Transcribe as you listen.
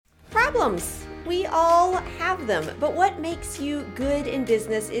Problems. We all have them, but what makes you good in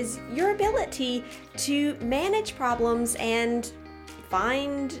business is your ability to manage problems and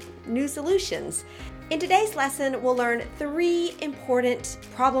find new solutions. In today's lesson, we'll learn 3 important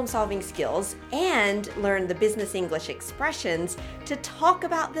problem-solving skills and learn the business English expressions to talk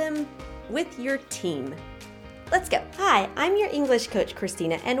about them with your team. Let's go. Hi, I'm your English coach,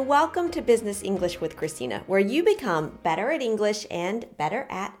 Christina, and welcome to Business English with Christina, where you become better at English and better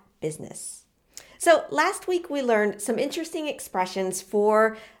at business. So last week we learned some interesting expressions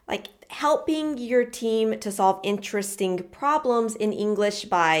for helping your team to solve interesting problems in English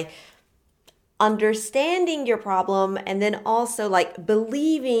by understanding your problem and then also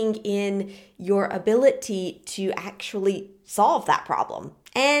believing in your ability to actually solve that problem.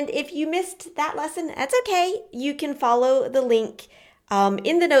 And if you missed that lesson, that's okay. You can follow the link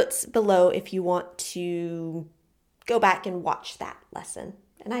in the notes below if you want to go back and watch that lesson.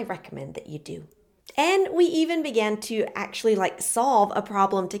 And I recommend that you do. And we even began to actually solve a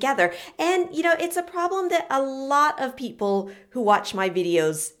problem together. And, it's a problem that a lot of people who watch my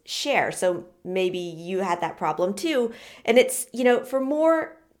videos share. So maybe you had that problem too. And it's, for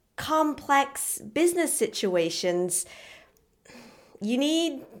more complex business situations, you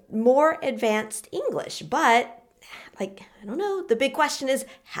need more advanced English. But I don't know, the big question is,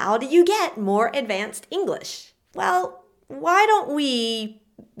 how do you get more advanced English? Well, why don't we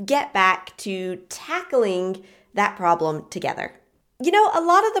get back to tackling that problem together? A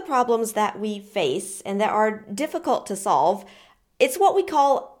lot of the problems that we face and that are difficult to solve, it's what we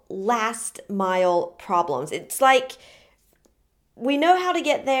call last mile problems. It's like we know how to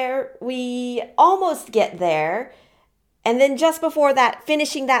get there, we almost get there, and then just before that,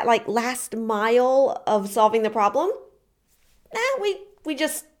 finishing that last mile of solving the problem, we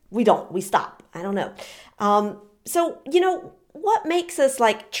stop. I don't know. So, what makes us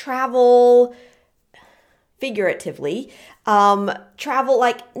travel figuratively, travel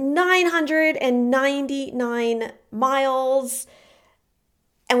 999 miles,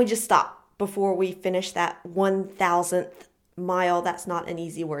 and we just stop before we finish that 1,000th mile. That's not an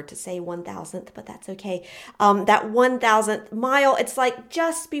easy word to say, 1,000th, but that's okay. That 1,000th mile, it's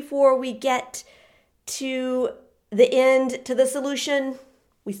just before we get to the end, to the solution,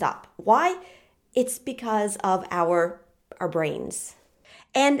 we stop. Why? It's because of our brains.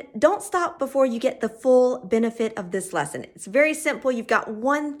 And don't stop before you get the full benefit of this lesson. It's very simple. You've got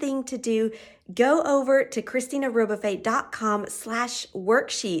one thing to do. Go over to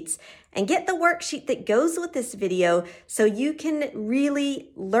ChristinaRobuffet.com/worksheets and get the worksheet that goes with this video so you can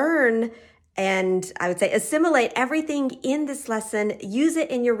really learn and I would say assimilate everything in this lesson, use it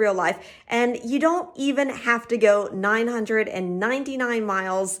in your real life. And you don't even have to go 999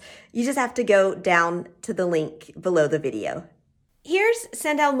 miles. You just have to go down to the link below the video. Here's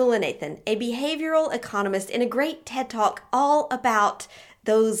Sandel Mullainathan, a behavioral economist in a great TED Talk all about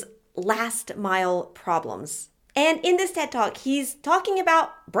those last mile problems. And in this TED Talk, he's talking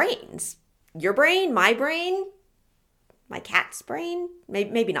about brains. Your brain, my cat's brain,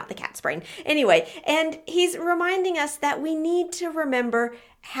 maybe not the cat's brain. Anyway, and he's reminding us that we need to remember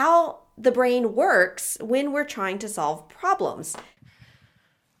how the brain works when we're trying to solve problems.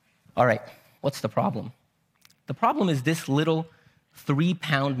 All right, what's the problem? The problem is this little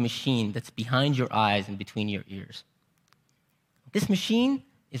 3-pound machine that's behind your eyes and between your ears. This machine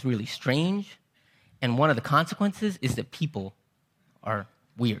is really strange, and one of the consequences is that people are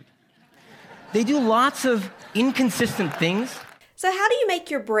weird. They do lots of inconsistent things. So how do you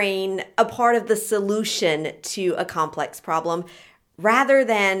make your brain a part of the solution to a complex problem rather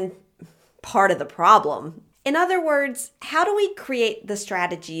than part of the problem? In other words, how do we create the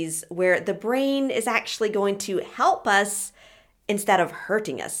strategies where the brain is actually going to help us instead of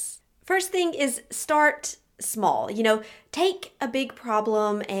hurting us? First thing is start small. Take a big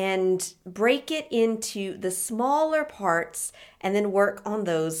problem and break it into the smaller parts and then work on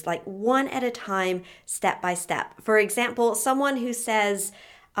those one at a time, step by step. For example, someone who says,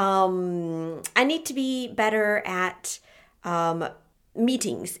 I need to be better at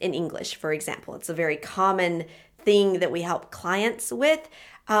meetings in English, for example. It's a very common thing that we help clients with.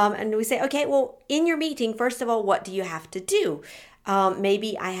 And we say, okay, well, in your meeting, first of all, what do you have to do?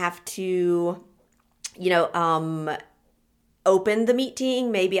 Maybe I have to open the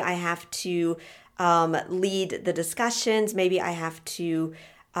meeting. Maybe I have to lead the discussions. Maybe I have to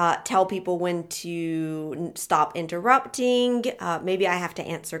tell people when to stop interrupting. Maybe I have to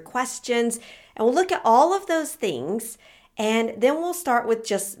answer questions. And we'll look at all of those things. And then we'll start with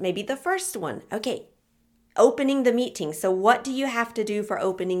just maybe the first one. Okay, opening the meeting. So what do you have to do for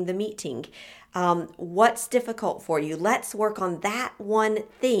opening the meeting? What's difficult for you? Let's work on that one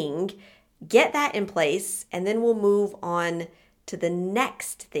thing, get that in place, and then we'll move on to the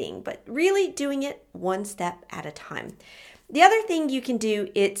next thing, but really doing it one step at a time. The other thing you can do,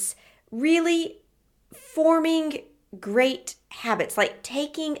 it's really forming great habits, like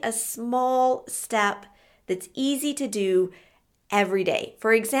taking a small step that's easy to do every day.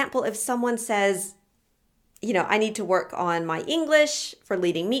 For example, if someone says, I need to work on my English for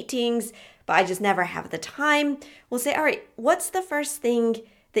leading meetings, but I just never have the time, we'll say, all right, what's the first thing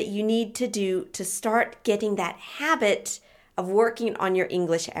that you need to do to start getting that habit of working on your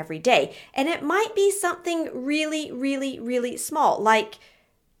English every day? And it might be something really, really, really small, like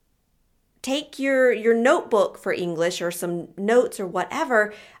take your notebook for English or some notes or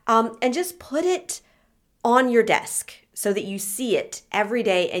whatever, and just put it on your desk so that you see it every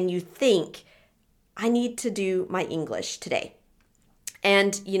day and you think, I need to do my English today.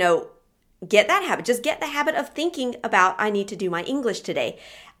 And, get that habit. Just get the habit of thinking about, I need to do my English today.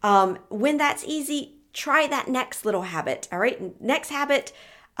 When that's easy, try that next little habit. All right. Next habit,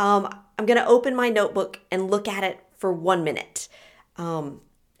 I'm going to open my notebook and look at it for 1 minute.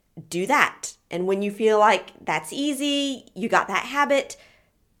 Do that. And when you feel like that's easy, you got that habit,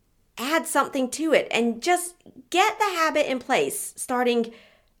 add something to it and just get the habit in place, starting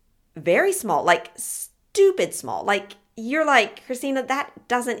very small, like stupid small. Like you're like, Christina,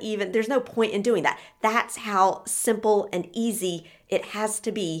 there's no point in doing that. That's how simple and easy it has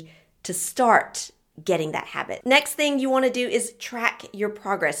to be to start getting that habit. Next thing you want to do is track your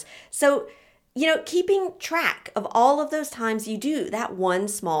progress. So, keeping track of all of those times you do that one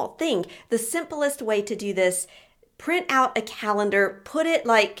small thing. The simplest way to do this, print out a calendar, put it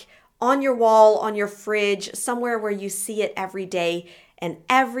like on your wall, on your fridge, somewhere where you see it every day. And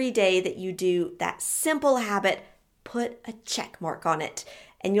every day that you do that simple habit, put a check mark on it.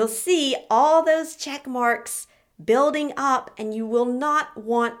 And you'll see all those check marks building up, and you will not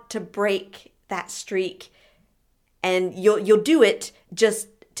want to break that streak. And you'll do it just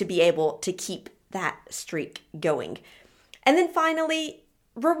to be able to keep that streak going. And then finally,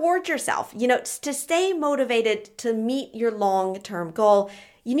 reward yourself. To stay motivated to meet your long-term goal,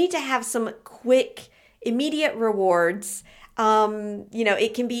 you need to have some quick, immediate rewards.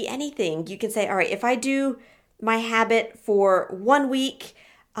 It can be anything. You can say, all right, if I do my habit for 1 week,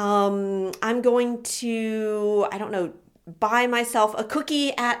 I'm going to, buy myself a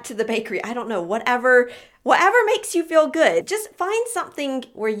cookie at the bakery. Whatever makes you feel good. Just find something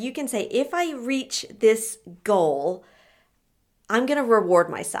where you can say, if I reach this goal, I'm going to reward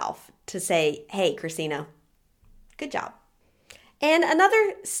myself to say, hey, Christina, good job. And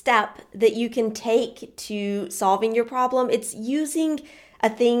another step that you can take to solving your problem, it's using a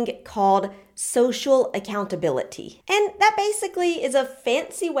thing called social accountability. And that basically is a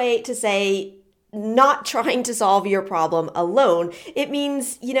fancy way to say not trying to solve your problem alone. It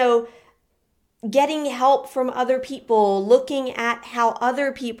means, getting help from other people, looking at how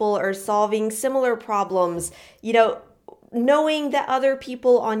other people are solving similar problems, knowing that other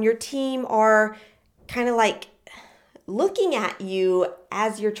people on your team are kind of like looking at you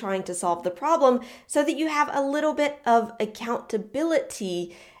as you're trying to solve the problem so that you have a little bit of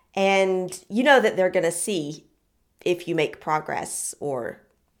accountability and you know that they're going to see if you make progress or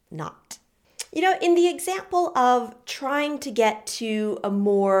not. In the example of trying to get to a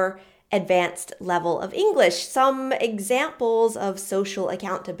more advanced level of English, some examples of social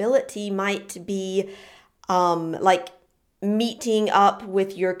accountability might be like meeting up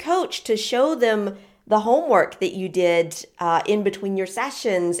with your coach to show them the homework that you did in between your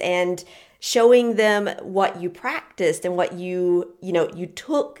sessions and showing them what you practiced and what you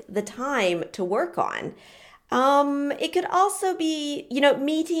took the time to work on. It could also be,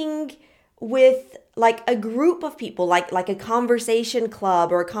 meeting with like a group of people, like a conversation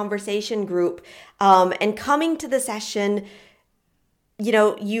club or a conversation group, and coming to the session,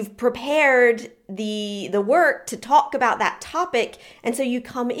 you've prepared the work to talk about that topic. And so you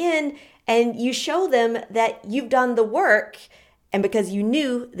come in and you show them that you've done the work. And because you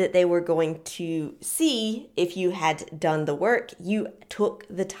knew that they were going to see if you had done the work, you took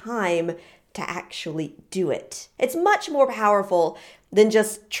the time to actually do it. It's much more powerful than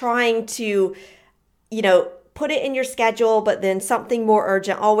just trying to, put it in your schedule, but then something more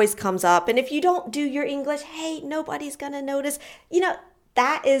urgent always comes up. And if you don't do your English, hey, nobody's going to notice.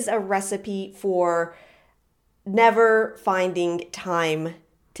 That is a recipe for never finding time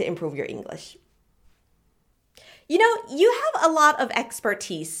to improve your English. You have a lot of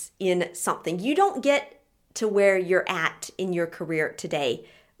expertise in something. You don't get to where you're at in your career today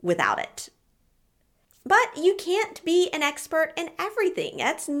without it. But you can't be an expert in everything.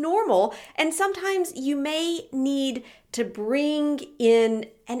 That's normal. And sometimes you may need to bring in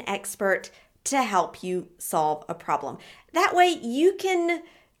an expert to help you solve a problem. That way you can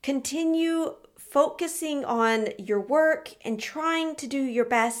continue focusing on your work and trying to do your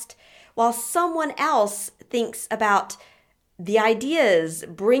best while someone else thinks about the ideas,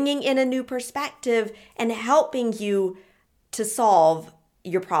 bringing in a new perspective, and helping you to solve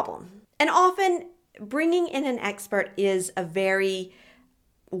your problem. And often, bringing in an expert is a very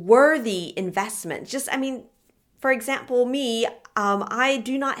worthy investment. For example, me, I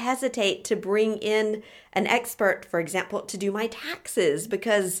do not hesitate to bring in an expert, for example, to do my taxes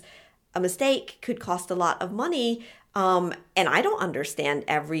because a mistake could cost a lot of money. And I don't understand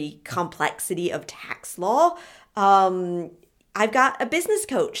every complexity of tax law. I've got a business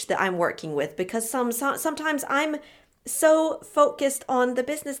coach that I'm working with because sometimes I'm so focused on the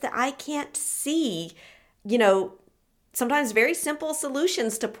business that I can't see, sometimes very simple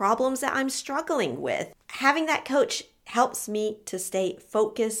solutions to problems that I'm struggling with. Having that coach helps me to stay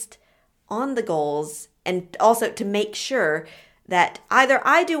focused on the goals and also to make sure that either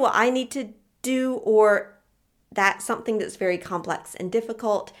I do what I need to do or that something that's very complex and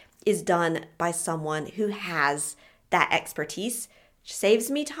difficult is done by someone who has that expertise.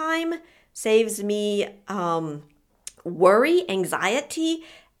 Saves me time, saves me worry, anxiety,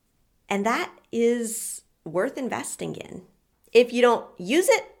 and that is worth investing in. If you don't use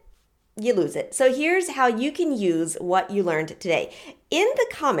it, you lose it. So here's how you can use what you learned today. In the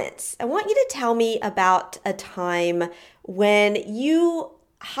comments, I want you to tell me about a time when you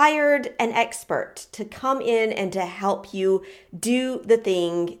hired an expert to come in and to help you do the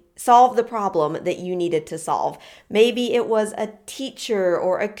thing, solve the problem that you needed to solve. Maybe it was a teacher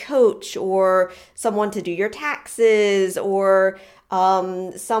or a coach or someone to do your taxes or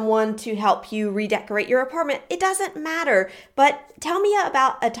someone to help you redecorate your apartment. It doesn't matter, but tell me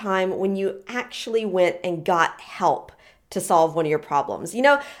about a time when you actually went and got help to solve one of your problems.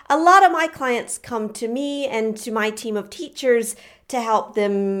 A lot of my clients come to me and to my team of teachers to help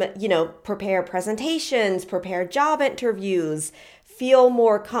them, prepare presentations, prepare job interviews, feel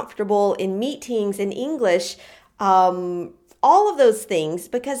more comfortable in meetings in English, all of those things,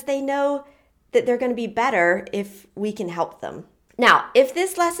 because they know that they're going to be better if we can help them. Now, if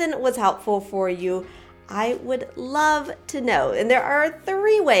this lesson was helpful for you, I would love to know. And there are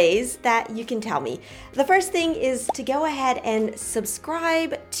 3 ways that you can tell me. The first thing is to go ahead and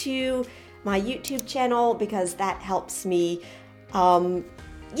subscribe to my YouTube channel because that helps me,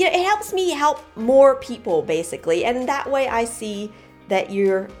 it helps me help more people basically. And that way I see that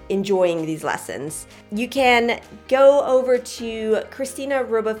you're enjoying these lessons. You can go over to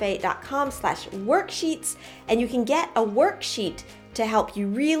ChristinaRobofeit.com/worksheets and you can get a worksheet to help you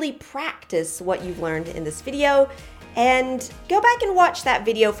really practice what you've learned in this video. And go back and watch that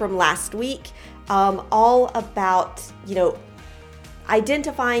video from last week, all about,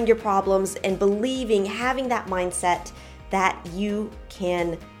 identifying your problems and having that mindset that you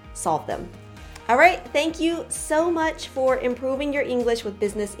can solve them. All right, thank you so much for improving your English with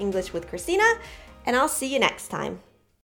Business English with Christina, and I'll see you next time.